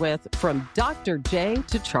interacted with, from Dr. J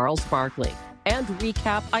to Charles Barkley, and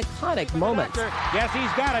recap iconic moments. Yes,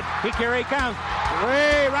 he's got it. Here he comes.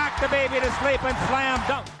 Way rock the baby to sleep and slam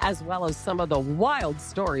dunk. As well as some of the wild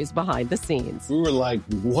stories behind the scenes. We were like,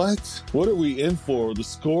 what? What are we in for? The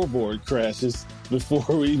scoreboard crashes before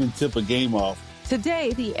we even tip a game off.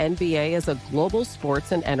 Today, the NBA is a global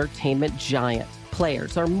sports and entertainment giant.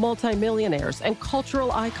 Players are multimillionaires and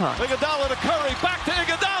cultural icons. Iguodala to Curry, back to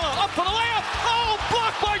Iguodala, up for the layup. Oh,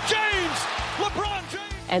 blocked by James. LeBron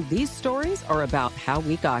James. And these stories are about how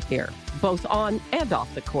we got here, both on and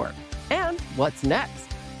off the court. And what's next?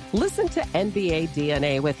 Listen to NBA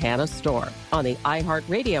DNA with Hannah Storm on the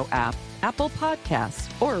iHeartRadio app, Apple Podcasts,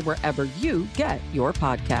 or wherever you get your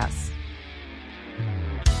podcasts.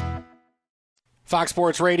 Fox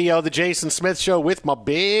Sports Radio, the Jason Smith Show with my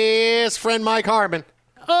best friend Mike Harmon.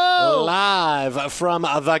 Live from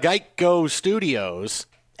the Geico Studios.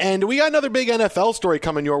 And we got another big NFL story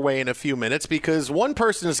coming your way in a few minutes, because one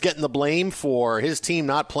person is getting the blame for his team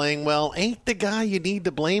not playing well. Ain't the guy you need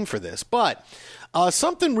to blame for this. But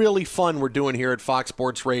something really fun we're doing here at Fox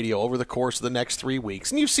Sports Radio over the course of the next 3 weeks.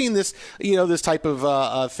 And you've seen this, this type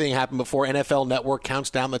of thing happen before. NFL Network counts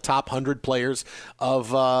down the top 100 players of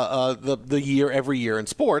the year every year in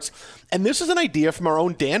sports. And this is an idea from our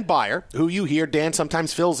own Dan Beyer, who you hear. Dan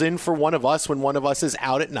sometimes fills in for one of us when one of us is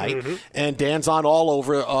out at night. Mm-hmm. And Dan's on all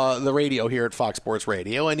over the radio here at Fox Sports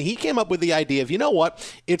Radio. And he came up with the idea of, you know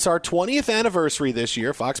what? It's our 20th anniversary this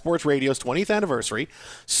year, Fox Sports Radio's 20th anniversary.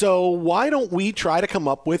 So why don't we try to come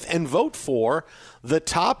up with and vote for the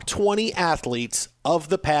top 20 athletes of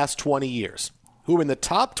the past 20 years? Who are in the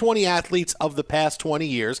top 20 athletes of the past 20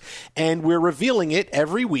 years, and we're revealing it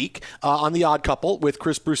every week on The Odd Couple with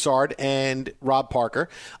Chris Broussard and Rob Parker.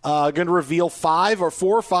 Going to reveal 4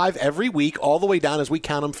 or 5 every week, all the way down as we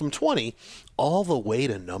count them from 20, all the way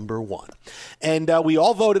to number 1. And we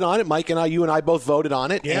all voted on it. Mike and I, you and I both voted on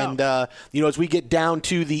it. Yeah. And, as we get down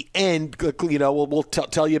to the end, we'll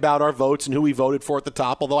tell you about our votes and who we voted for at the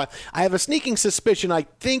top. Although I have a sneaking suspicion I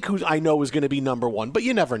think who I know is going to be number 1, but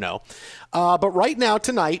you never know. But right now,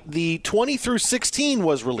 tonight, the 20 through 16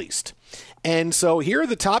 was released. And so here are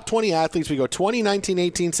the top 20 athletes. We go 20, 19,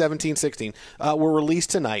 18, 17, 16 were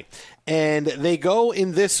released tonight. And they go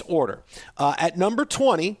in this order. At number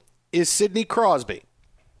 20 is Sidney Crosby.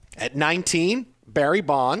 At 19, Barry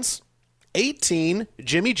Bonds. 18,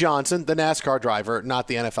 Jimmy Johnson, the NASCAR driver, not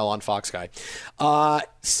the NFL on Fox guy.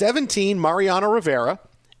 17, Mariano Rivera.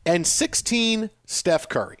 And 16, Steph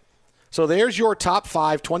Curry. So there's your top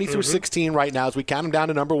 5, 20 through 16 right now as we count them down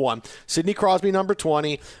to number 1. Sidney Crosby, number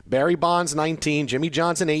 20. Barry Bonds, 19. Jimmy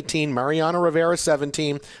Johnson, 18. Mariano Rivera,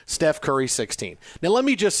 17. Steph Curry, 16. Now, let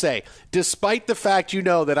me just say, despite the fact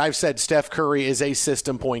that I've said Steph Curry is a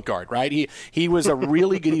system point guard, right? He was a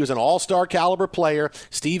really good, he was an all-star caliber player.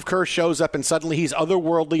 Steve Kerr shows up and suddenly he's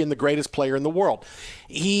otherworldly and the greatest player in the world.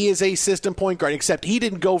 He is a system point guard, except he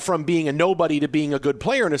didn't go from being a nobody to being a good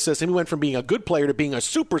player in a system. He went from being a good player to being a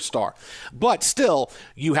superstar. But still,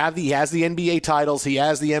 he has the NBA titles. He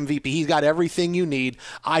has the MVP. He's got everything you need.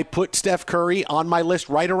 I put Steph Curry on my list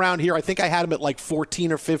right around here. I think I had him at like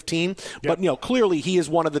 14 or 15. Yep. But, clearly he is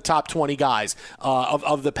one of the top 20 guys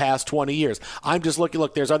of the past 20 years. I'm just looking,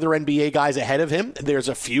 there's other NBA guys ahead of him. There's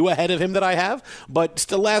a few ahead of him that I have. But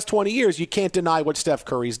the last 20 years, you can't deny what Steph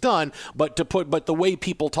Curry's done. But the way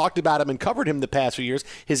people talked about him and covered him the past few years,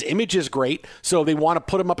 his image is great. So they want to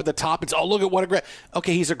put him up at the top. It's, look at what a great...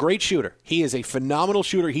 Okay, he's a great shooter. He is a phenomenal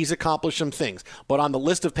shooter. He's accomplished some things. But on the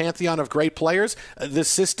list of pantheon of great players, the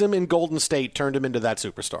system in Golden State turned him into that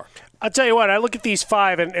superstar. I'll tell you what, I look at these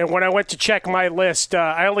 5, and when I went to check my list,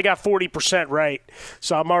 I only got 40% right,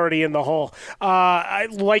 so I'm already in the hole.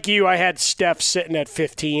 Like you, I had Steph sitting at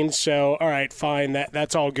 15, so all right, fine,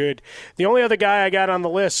 that's all good. The only other guy I got on the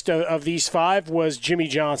list of these 5 was Jimmy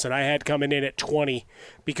Johnson. I had coming in at 20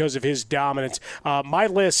 because of his dominance. My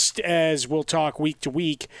list, as we'll talk week to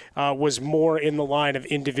week, was more in the line of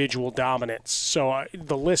individual dominance. So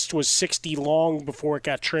the list was 60 long before it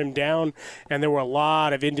got trimmed down, and there were a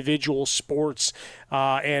lot of individual sports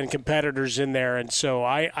and competitors in there. And so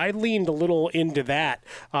I leaned a little into that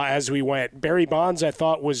as we went. Barry Bonds, I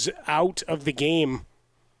thought, was out of the game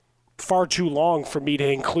far too long for me to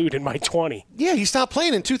include in my 20. Yeah, he stopped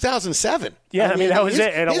playing in 2007. Yeah, I mean that was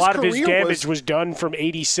it. And a lot of his damage was was done from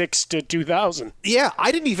 86 to 2000. Yeah,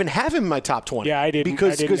 I didn't even have him in my top 20. Yeah, I didn't.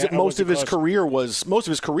 Because most of his career was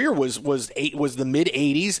the mid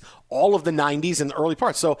 80s, all of the 90s, and the early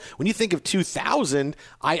parts. So when you think of 2000,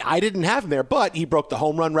 I didn't have him there, but he broke the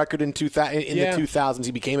home run record in the 2000s.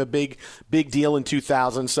 He became a big deal in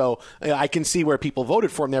 2000. So I can see where people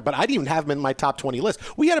voted for him there, but I didn't even have him in my top 20 list.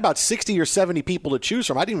 We had about 60 or 70 people to choose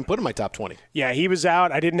from. I didn't even put him in my top 20. Yeah, he was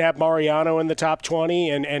out. I didn't have Mariano in the top 20,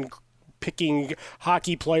 and picking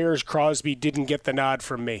hockey players, Crosby didn't get the nod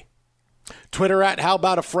from me. Twitter at How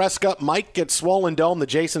About a Fresca? Mike gets Swollen Dome, the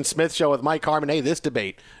Jason Smith Show with Mike Harmon. Hey, this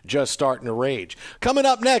debate just starting to rage. Coming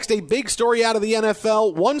up next, a big story out of the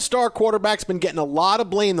NFL. One-star quarterback's been getting a lot of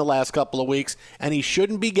blame the last couple of weeks, and he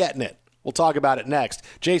shouldn't be getting it. We'll talk about it next.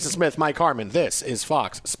 Jason Smith, Mike Harmon. This is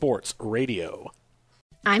Fox Sports Radio.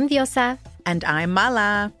 I'm Diosa. And I'm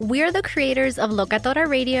Mala. We're the creators of Locatora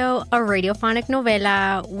Radio, a radiophonic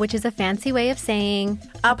novela, which is a fancy way of saying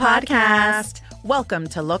a podcast. Welcome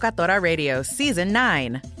to Locatora Radio Season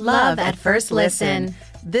 9. Love at First Listen.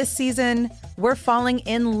 This season, we're falling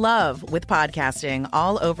in love with podcasting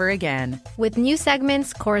all over again. With new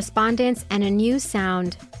segments, correspondence, and a new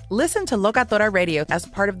sound. Listen to Locatora Radio as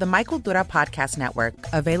part of the My Cultura Podcast Network,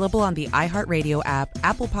 available on the iHeartRadio app,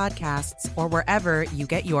 Apple Podcasts, or wherever you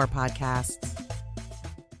get your podcasts.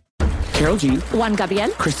 Carol G. Juan Gabriel.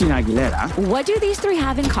 Christina Aguilera. What do these three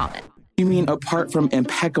have in common? You mean apart from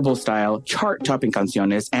impeccable style, chart-topping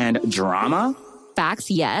canciones, and drama?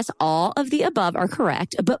 Facts, yes, all of the above are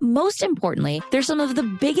correct, but most importantly, they're some of the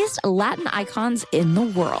biggest Latin icons in the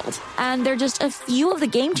world. And they're just a few of the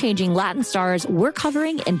game-changing Latin stars we're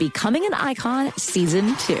covering in Becoming an Icon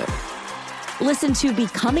Season 2. Listen to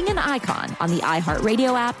Becoming an Icon on the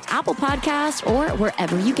iHeartRadio app, Apple Podcasts, or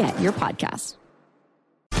wherever you get your podcasts.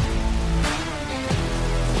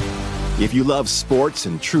 If you love sports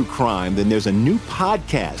and true crime, then there's a new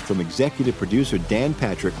podcast from executive producer Dan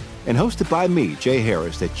Patrick and hosted by me, Jay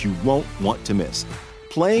Harris, that you won't want to miss.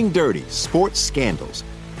 Playing Dirty: Sports Scandals.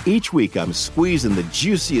 Each week, I'm squeezing the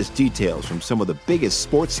juiciest details from some of the biggest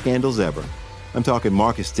sports scandals ever. I'm talking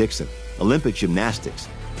Marcus Dixon, Olympic gymnastics,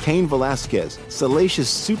 Cain Velasquez, salacious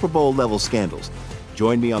Super Bowl-level scandals.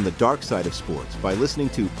 Join me on the dark side of sports by listening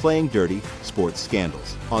to Playing Dirty: Sports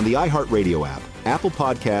Scandals on the iHeartRadio app, Apple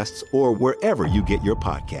Podcasts, or wherever you get your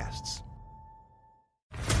podcasts.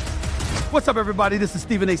 What's up, everybody? This is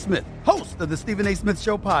Stephen A. Smith, host of the Stephen A. Smith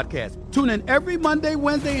Show podcast. Tune in every Monday,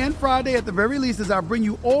 Wednesday, and Friday at the very least as I bring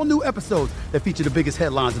you all new episodes that feature the biggest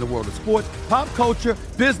headlines in the world of sports, pop culture,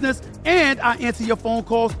 business, and I answer your phone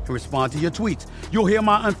calls and respond to your tweets. You'll hear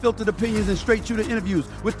my unfiltered opinions and straight-shooter interviews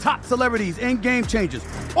with top celebrities and game changers.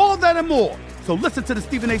 All that and more. So listen to the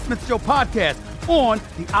Stephen A. Smith Show podcast on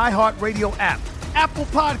the iHeartRadio app, Apple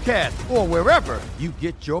Podcasts, or wherever you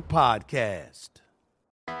get your podcast.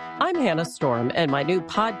 I'm Hannah Storm, and my new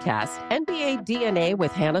podcast, NBA DNA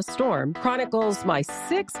with Hannah Storm, chronicles my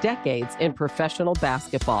 6 decades in professional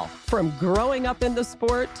basketball. From growing up in the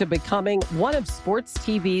sport to becoming one of sports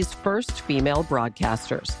TV's first female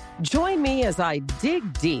broadcasters. Join me as I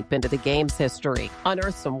dig deep into the game's history,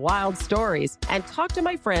 unearth some wild stories, and talk to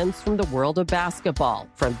my friends from the world of basketball,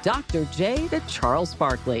 from Dr. J to Charles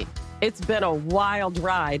Barkley. It's been a wild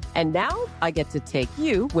ride, and now I get to take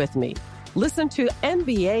you with me. Listen to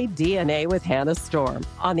NBA DNA with Hannah Storm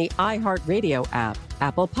on the iHeartRadio app,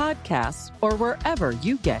 Apple Podcasts, or wherever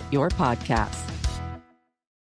you get your podcasts.